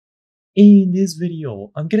In this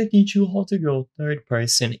video, I'm gonna teach you how to go third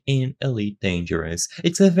person in Elite Dangerous.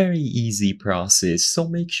 It's a very easy process, so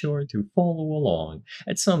make sure to follow along.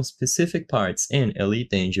 At some specific parts in Elite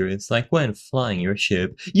Dangerous, like when flying your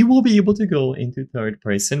ship, you will be able to go into third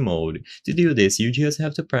person mode. To do this, you just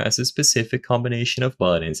have to press a specific combination of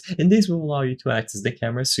buttons, and this will allow you to access the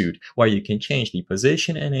camera suit, where you can change the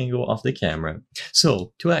position and angle of the camera.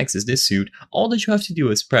 So, to access this suit, all that you have to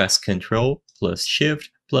do is press Ctrl plus Shift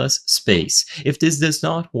plus space. If this does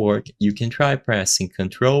not work, you can try pressing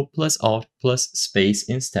Ctrl plus Alt plus space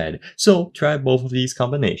instead. So try both of these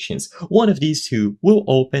combinations. One of these two will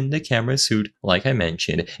open the camera suit like I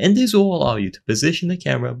mentioned, and this will allow you to position the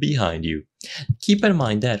camera behind you. Keep in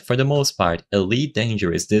mind that, for the most part, Elite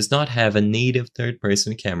Dangerous does not have a native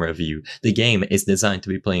third-person camera view. The game is designed to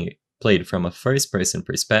be played from a first-person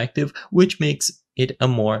perspective, which makes it a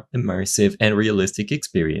more immersive and realistic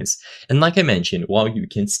experience. And like I mentioned, while you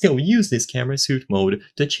can still use this camera suit mode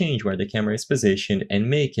to change where the camera is positioned and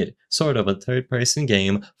make it sort of a third-person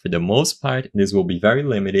game, for the most part, this will be very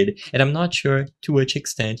limited, and I'm not sure to which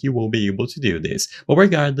extent you will be able to do this. But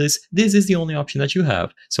regardless, this is the only option that you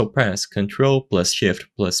have, so press Ctrl plus Shift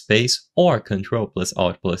plus space or Ctrl plus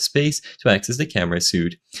Alt plus space to access the camera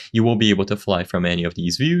suit. You will be able to fly from any of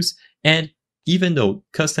these views, and even though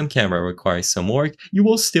custom camera requires some work, you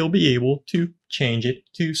will still be able to change it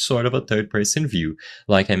to sort of a third-person view.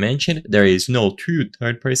 Like I mentioned, there is no true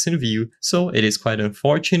third-person view, so it is quite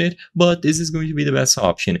unfortunate, but this is going to be the best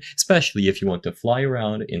option, especially if you want to fly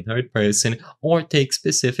around in third person or take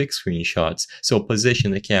specific screenshots. So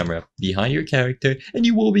position the camera behind your character and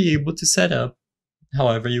you will be able to set up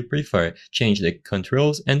however you prefer, change the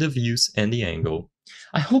controls and the views and the angle.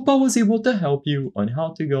 I hope I was able to help you on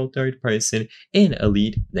how to go third person in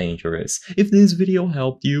Elite Dangerous. If this video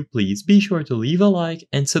helped you, please be sure to leave a like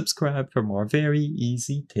and subscribe for more very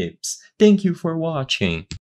easy tips. Thank you for watching.